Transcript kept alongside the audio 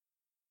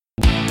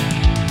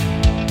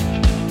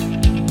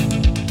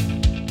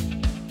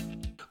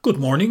Good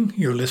morning.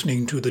 You're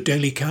listening to the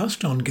Daily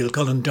Cast on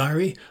Gilcullen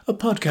Diary, a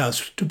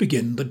podcast to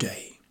begin the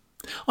day.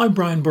 I'm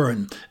Brian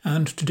Byrne,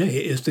 and today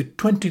is the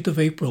 20th of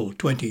April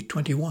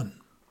 2021.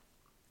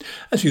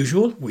 As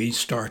usual, we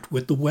start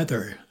with the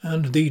weather,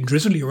 and the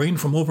drizzly rain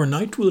from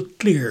overnight will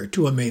clear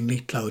to a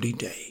mainly cloudy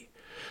day.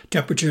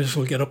 Temperatures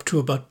will get up to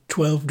about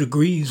 12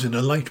 degrees in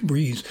a light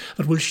breeze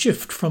that will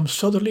shift from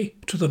southerly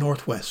to the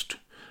northwest,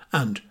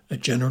 and a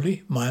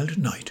generally mild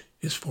night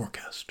is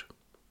forecast.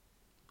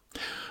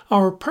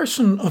 Our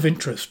person of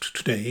interest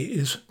today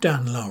is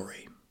Dan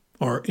Lowry,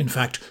 or in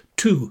fact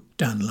two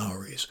Dan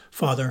Lowrys,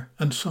 father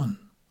and son.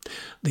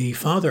 The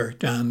father,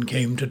 Dan,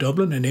 came to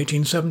Dublin in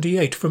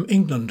 1878 from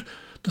England,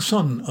 the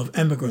son of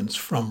emigrants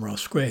from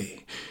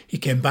Roscrea. He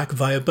came back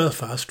via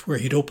Belfast, where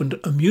he'd opened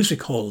a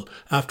music hall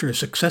after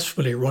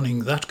successfully running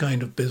that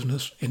kind of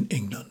business in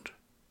England.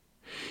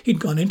 He'd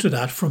gone into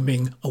that from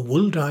being a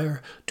wool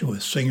dyer to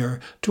a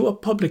singer to a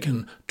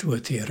publican to a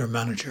theatre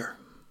manager.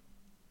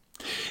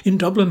 In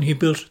Dublin he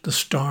built the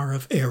Star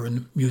of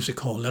Erin Music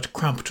Hall at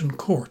Crampton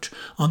Court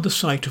on the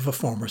site of a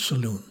former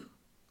saloon.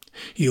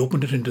 He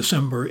opened it in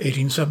December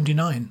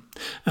 1879,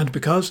 and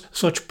because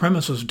such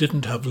premises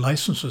didn't have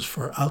licences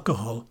for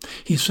alcohol,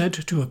 he's said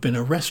to have been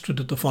arrested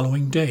the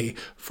following day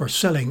for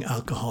selling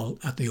alcohol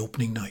at the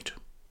opening night.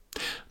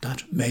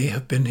 That may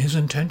have been his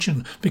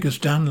intention, because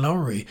Dan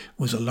Lowry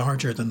was a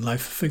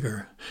larger-than-life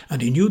figure,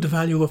 and he knew the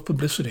value of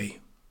publicity.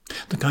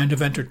 The kind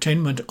of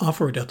entertainment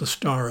offered at the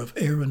Star of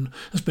Erin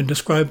has been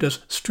described as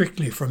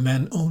strictly for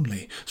men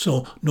only,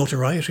 so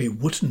notoriety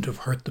wouldn't have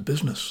hurt the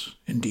business.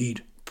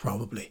 Indeed,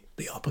 probably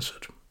the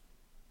opposite.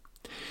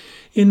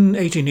 In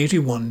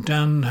 1881,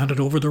 Dan handed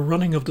over the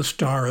running of the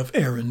Star of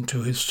Erin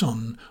to his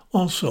son,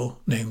 also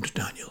named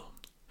Daniel,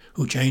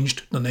 who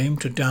changed the name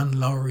to Dan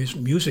Lowry's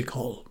Music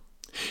Hall.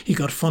 He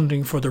got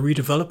funding for the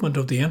redevelopment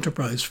of the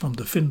enterprise from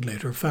the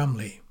Findlater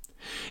family.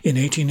 In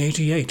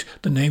 1888,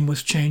 the name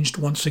was changed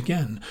once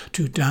again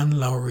to Dan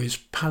Lowry's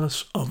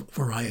Palace of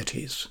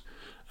Varieties,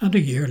 and a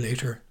year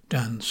later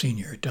Dan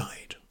Sr.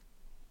 died.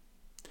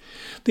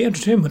 The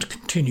entertainment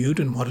continued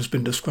in what has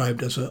been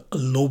described as a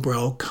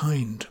lowbrow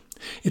kind.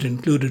 It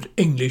included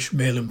English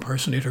male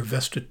impersonator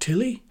Vesta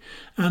Tilley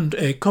and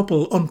a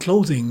couple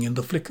unclothing in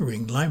the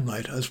flickering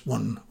limelight, as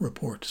one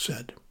report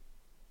said.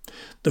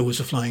 There was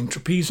a flying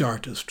trapeze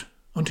artist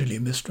until he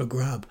missed a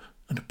grab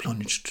and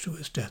plunged to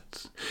his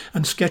death,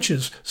 and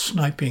sketches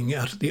sniping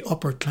at the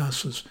upper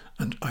classes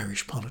and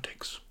Irish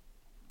politics.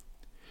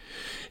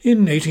 In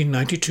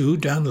 1892,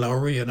 Dan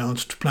Lowry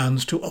announced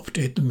plans to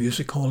update the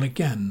music hall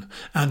again,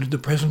 and the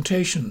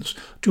presentations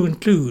to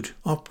include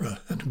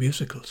opera and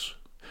musicals.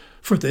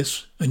 For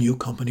this, a new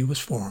company was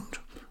formed,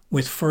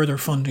 with further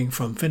funding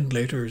from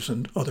Findlaters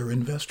and other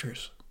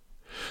investors.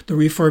 The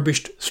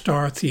refurbished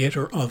Star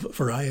Theatre of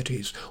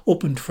Varieties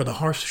opened for the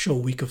Horse Show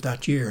week of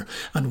that year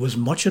and was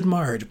much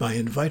admired by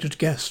invited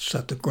guests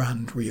at the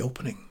grand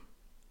reopening.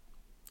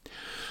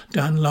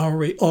 Dan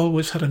Lowry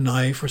always had an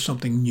eye for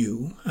something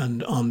new,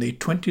 and on the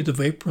 20th of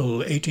April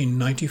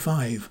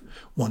 1895,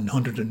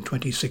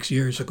 126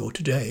 years ago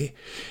today,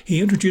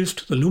 he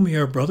introduced the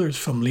Lumiere brothers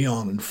from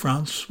Lyon in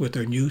France with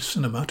their new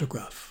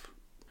cinematograph.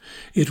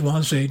 It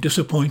was a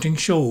disappointing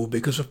show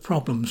because of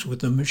problems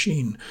with the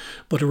machine,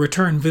 but a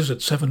return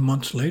visit 7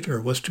 months later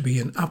was to be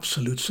an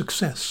absolute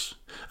success,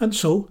 and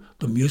so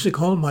the music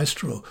hall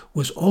maestro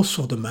was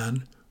also the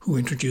man who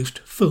introduced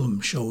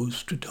film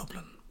shows to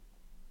Dublin.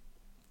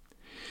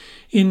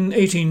 In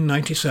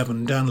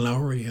 1897, Dan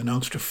Lowry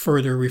announced a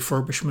further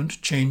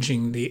refurbishment,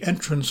 changing the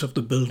entrance of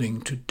the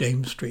building to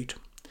Dame Street.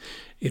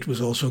 It was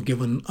also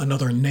given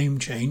another name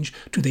change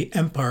to the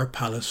Empire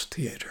Palace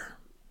Theatre.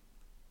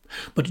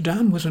 But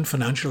Dan was in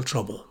financial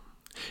trouble.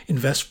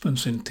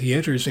 Investments in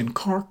theatres in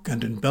Cork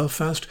and in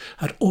Belfast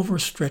had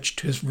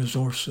overstretched his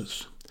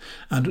resources,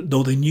 and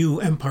though the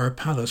new Empire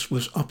Palace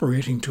was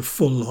operating to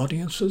full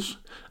audiences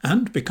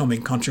and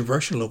becoming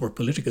controversial over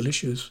political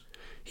issues,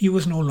 he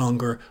was no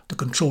longer the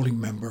controlling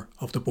member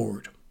of the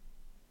board.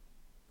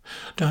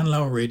 Dan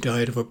Lowry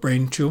died of a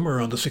brain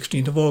tumour on the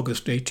 16th of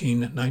August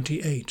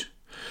 1898.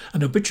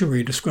 An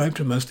obituary described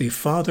him as the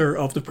father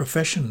of the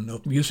profession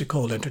of music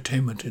hall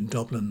entertainment in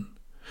Dublin.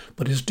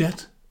 But his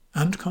death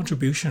and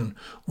contribution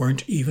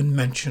weren't even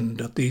mentioned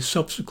at the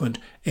subsequent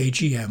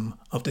AGM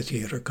of the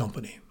theatre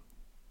company.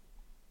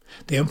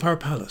 The Empire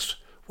Palace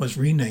was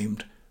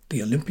renamed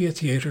the Olympia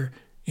Theatre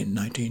in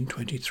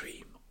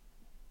 1923.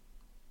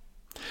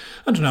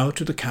 And now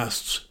to the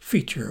cast's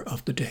feature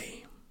of the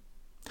day.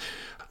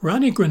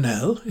 Rani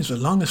Grinnell is a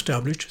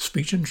long-established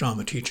speech and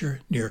drama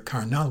teacher near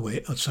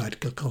Carnalway outside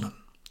Kilcullen.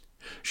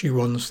 She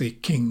runs the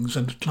Kings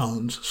and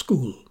Clowns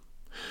School,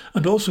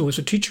 and also is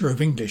a teacher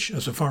of English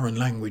as a foreign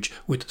language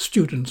with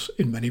students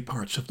in many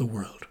parts of the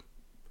world.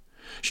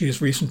 She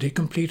has recently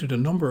completed a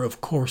number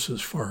of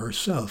courses for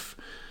herself,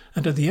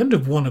 and at the end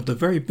of one of the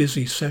very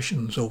busy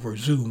sessions over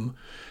Zoom,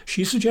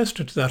 she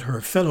suggested that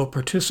her fellow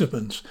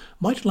participants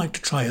might like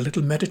to try a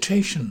little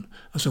meditation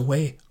as a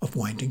way of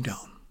winding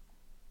down.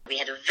 We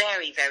had a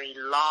very, very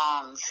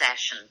long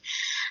session,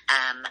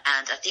 and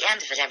at the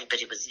end of it,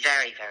 everybody was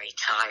very, very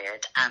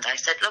tired. And I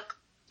said, look,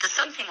 there's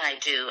something I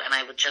do, and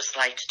I would just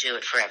like to do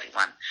it for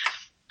everyone.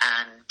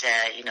 And,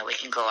 we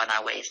can go on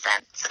our ways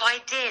then. So I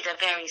did a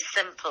very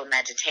simple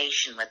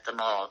meditation with them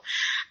all,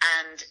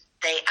 and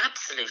they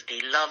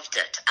absolutely loved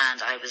it.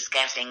 And I was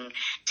getting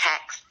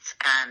texts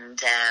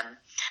and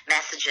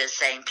messages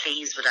saying,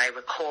 please, would I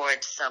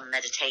record some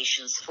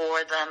meditations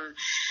for them?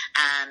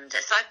 And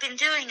so I've been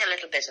doing a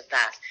little bit of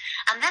that.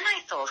 And then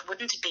I thought,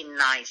 wouldn't it be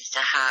nice to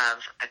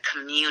have a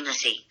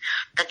community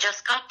that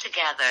just got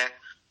together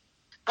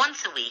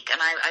once a week?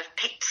 And I've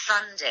picked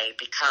Sunday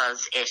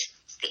because it's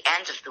the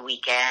end of the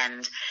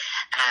weekend,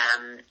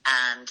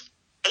 and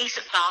 8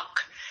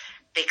 o'clock,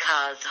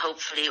 because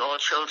hopefully all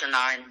children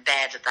are in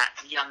bed at that,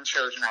 young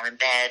children are in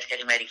bed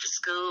getting ready for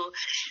school.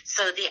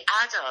 So the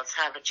adults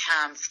have a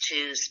chance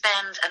to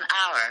spend an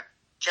hour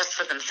just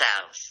for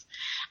themselves,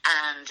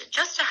 and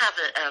just to have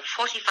a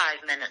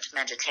 45-minute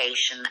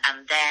meditation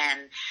and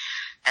then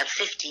a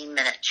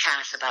 15-minute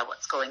chat about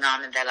what's going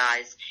on in their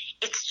lives.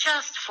 It's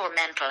just for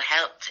mental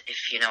health,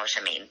 if you know what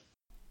I mean.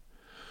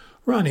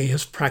 Rani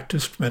has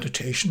practiced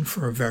meditation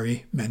for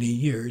very many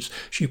years.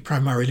 She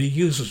primarily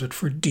uses it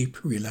for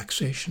deep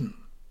relaxation.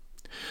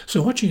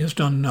 So what she has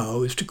done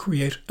now is to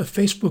create a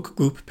Facebook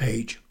group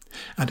page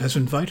and has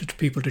invited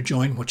people to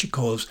join what she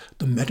calls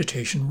the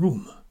meditation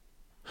room.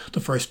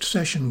 The first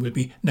session will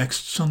be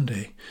next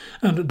Sunday,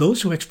 and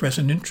those who express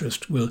an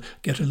interest will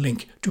get a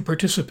link to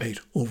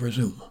participate over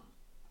Zoom.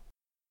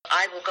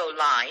 I will go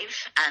live,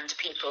 and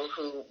people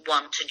who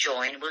want to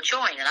join will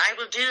join, and I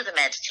will do the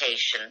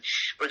meditation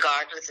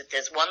regardless if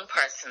there's one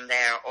person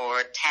there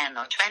or 10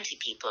 or 20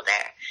 people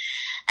there.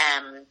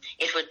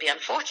 It would be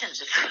unfortunate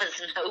if there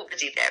was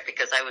nobody there,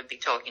 because I would be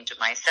talking to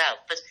myself,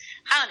 but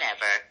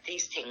however,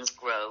 these things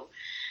grow.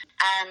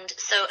 And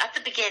so at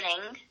the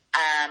beginning,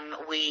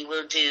 we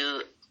will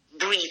do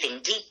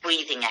deep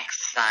breathing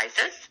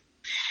exercises,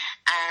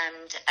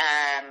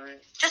 and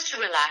just to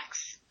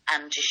relax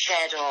and to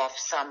shed off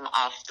some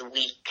of the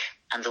week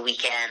and the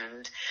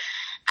weekend.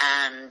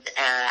 And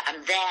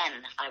then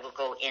I will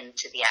go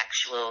into the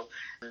actual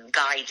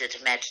guided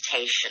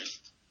meditation.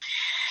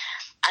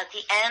 At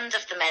the end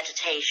of the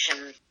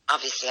meditation,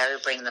 obviously I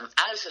will bring them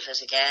out of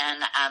it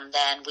again, and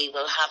then we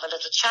will have a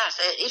little chat.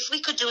 If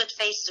we could do it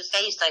face to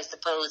face, I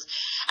suppose,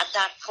 at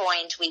that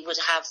point we would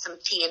have some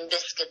tea and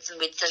biscuits, and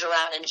we'd sit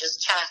around and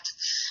just chat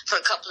for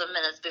a couple of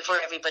minutes before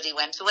everybody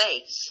went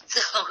away.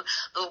 So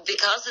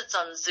because it's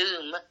on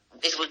Zoom,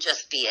 it will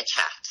just be a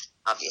chat,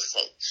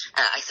 obviously.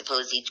 I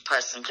suppose each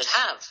person could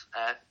have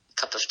a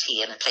cup of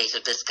tea and a plate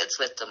of biscuits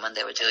with them when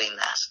they were doing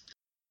that.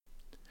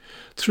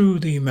 Through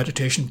the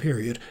meditation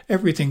period,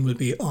 everything will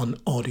be on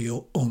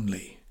audio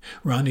only.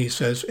 Rani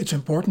says it's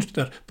important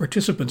that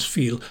participants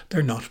feel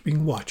they're not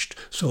being watched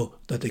so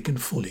that they can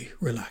fully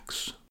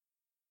relax.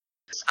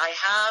 I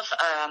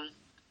have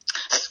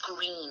a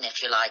screen,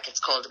 if you like. It's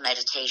called the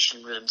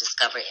Meditation Room,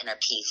 Discover Inner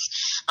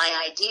Peace.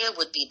 My idea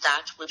would be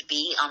that would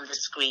be on the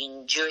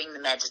screen during the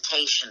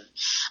meditation.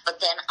 But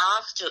then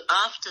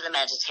after the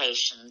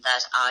meditation,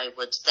 that I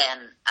would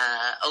then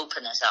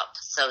open it up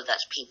so that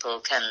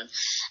people can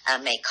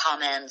make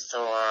comments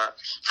or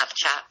have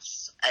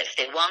chats if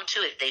they want to.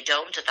 If they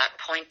don't, at that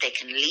point they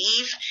can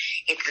leave.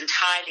 It's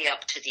entirely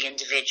up to the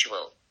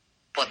individual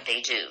what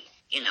they do,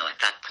 at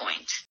that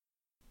point.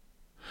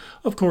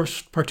 Of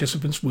course,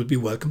 participants would be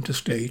welcome to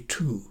stay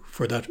too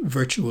for that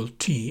virtual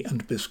tea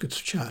and biscuits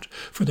chat,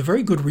 for the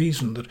very good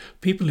reason that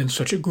people in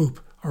such a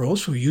group are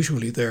also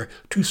usually there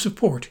to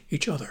support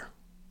each other.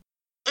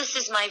 This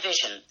is my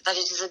vision, that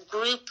it is a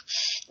group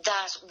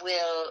that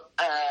will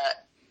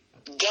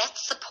get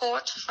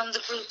support from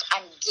the group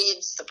and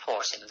give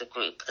support in the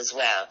group as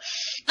well.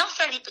 Not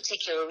for any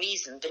particular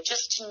reason, but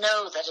just to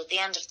know that at the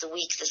end of the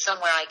week there's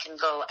somewhere I can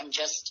go and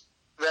just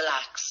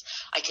relax.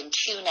 I can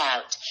tune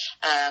out.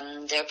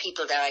 There are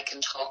people there I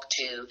can talk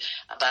to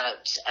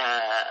about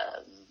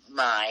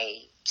my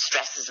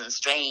stresses and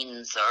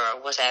strains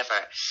or whatever,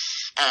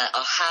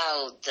 or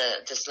how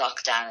this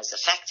lockdown is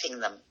affecting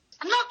them.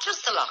 And not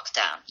just the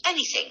lockdown,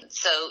 anything.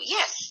 So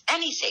yes,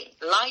 anything.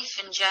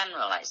 Life in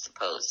general, I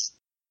suppose.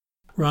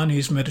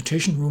 Rani's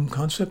meditation room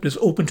concept is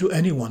open to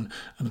anyone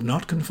and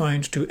not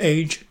confined to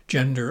age,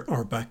 gender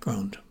or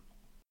background.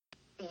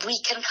 We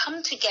can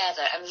come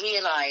together and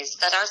realise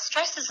that our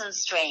stresses and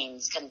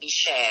strains can be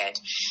shared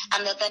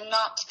and that they're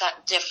not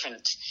that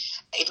different.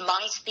 It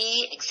might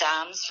be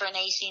exams for an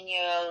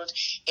 18-year-old,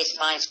 it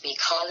might be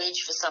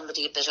college for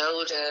somebody a bit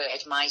older,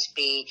 it might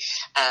be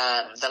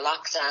the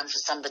lockdown for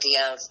somebody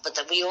else, but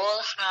that we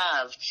all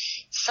have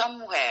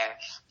somewhere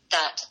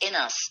that in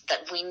us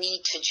that we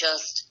need to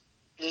just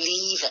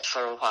leave it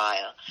for a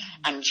while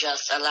and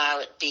just allow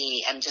it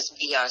be and just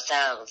be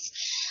ourselves.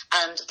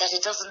 And that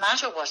it doesn't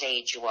matter what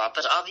age you are,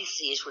 but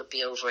obviously it would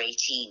be over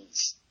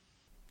 18s.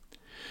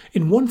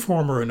 In one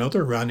form or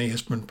another, Rani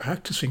has been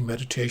practicing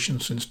meditation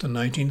since the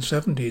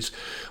 1970s.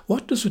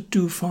 What does it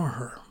do for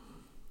her?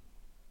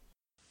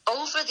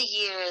 Over the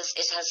years,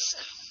 it has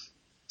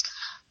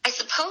I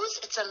suppose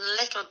it's a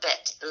little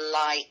bit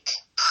like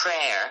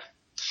prayer,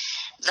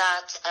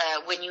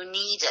 that when you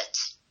need it,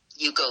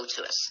 you go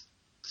to it.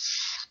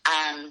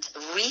 And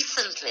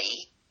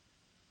recently,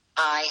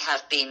 I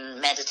have been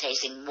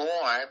meditating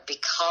more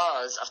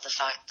because of the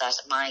fact that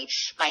my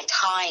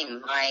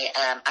time, my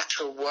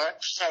actual work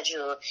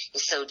schedule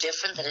is so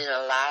different that it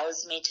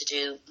allows me to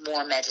do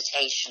more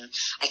meditation.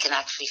 I can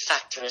actually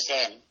factor it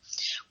in.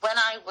 When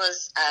I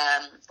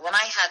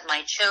had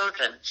my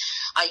children,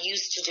 I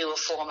used to do a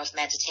form of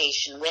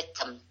meditation with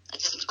them. I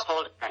didn't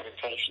call it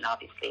meditation,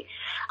 obviously.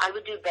 I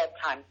would do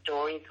bedtime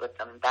stories with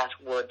them that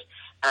would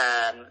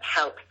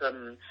help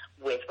them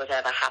with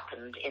whatever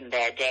happened in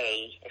their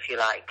day, if you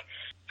like,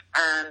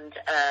 and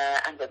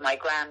with my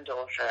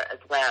granddaughter as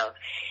well.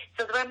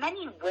 So there are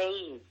many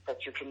ways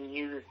that you can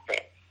use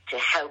this to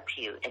help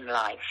you in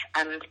life,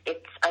 and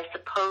it's, I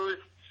suppose,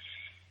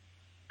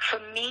 for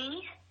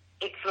me,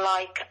 it's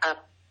like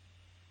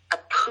a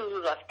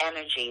pool of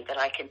energy that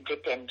I can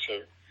dip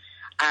into,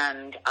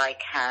 and I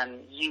can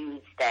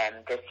use then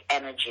this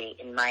energy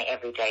in my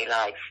everyday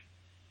life.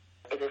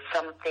 It is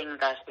something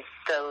that is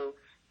so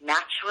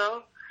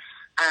natural,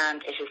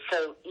 and it is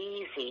so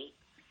easy,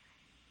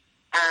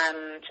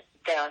 and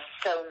there are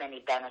so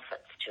many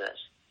benefits to it,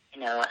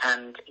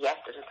 and yes,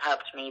 it has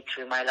helped me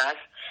through my life,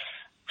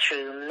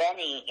 through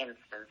many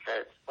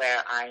instances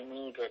where I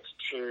needed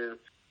to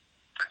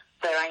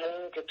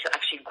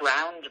actually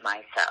ground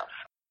myself.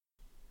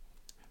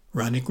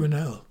 Rani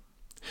Grinnell.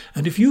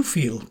 And if you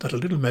feel that a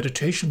little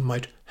meditation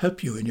might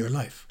help you in your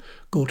life,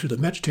 go to the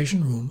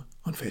Meditation Room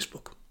on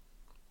Facebook.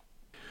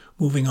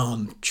 Moving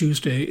on,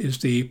 Tuesday is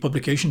the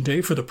publication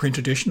day for the print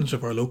editions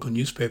of our local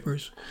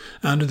newspapers,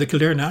 and the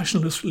Kildare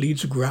Nationalist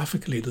leads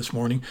graphically this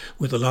morning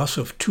with the loss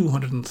of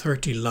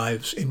 230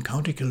 lives in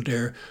County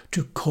Kildare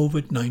to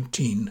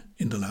COVID-19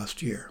 in the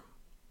last year.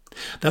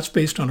 That's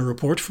based on a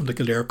report from the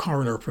Kildare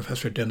coroner,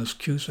 Professor Dennis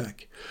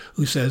Cusack,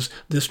 who says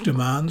this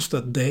demands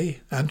that they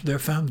and their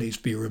families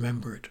be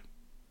remembered.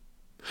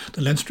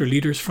 The Leinster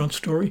Leaders' front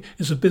story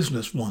is a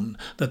business one,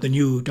 that the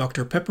new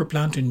Dr. Pepper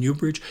plant in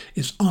Newbridge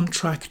is on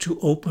track to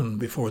open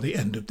before the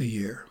end of the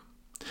year,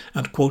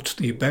 and quotes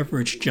the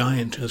beverage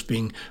giant as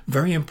being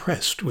very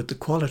impressed with the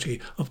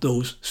quality of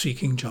those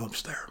seeking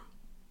jobs there.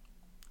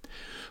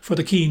 For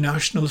the key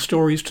national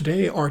stories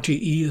today,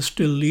 RTE is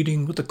still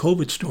leading with the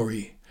COVID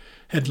story,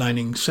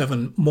 headlining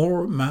 7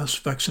 more mass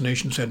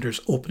vaccination centres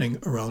opening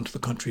around the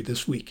country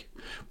this week,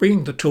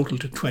 bringing the total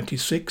to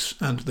 26,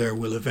 and there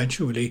will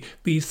eventually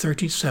be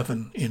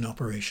 37 in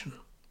operation.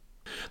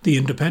 The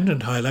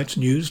Independent highlights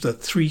news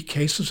that 3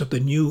 cases of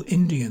the new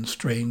Indian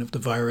strain of the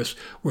virus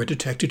were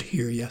detected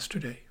here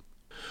yesterday,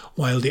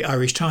 while the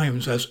Irish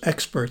Times has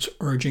experts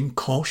urging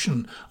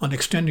caution on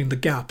extending the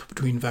gap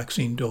between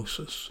vaccine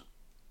doses.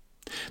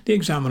 The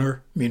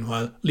Examiner,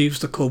 meanwhile, leaves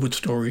the COVID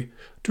story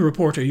to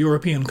report a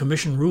European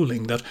Commission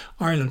ruling that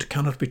Ireland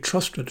cannot be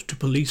trusted to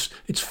police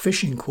its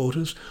fishing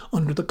quotas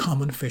under the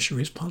Common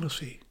Fisheries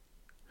Policy.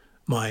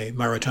 My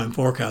maritime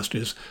forecast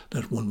is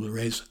that one will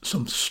raise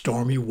some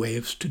stormy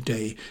waves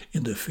today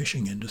in the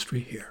fishing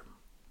industry here.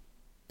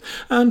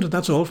 And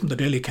that's all from the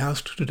Daily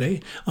Cast today.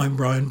 I'm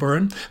Brian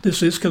Byrne.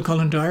 This is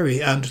Kilcullen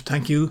Diary, and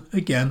thank you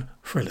again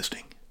for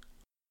listening.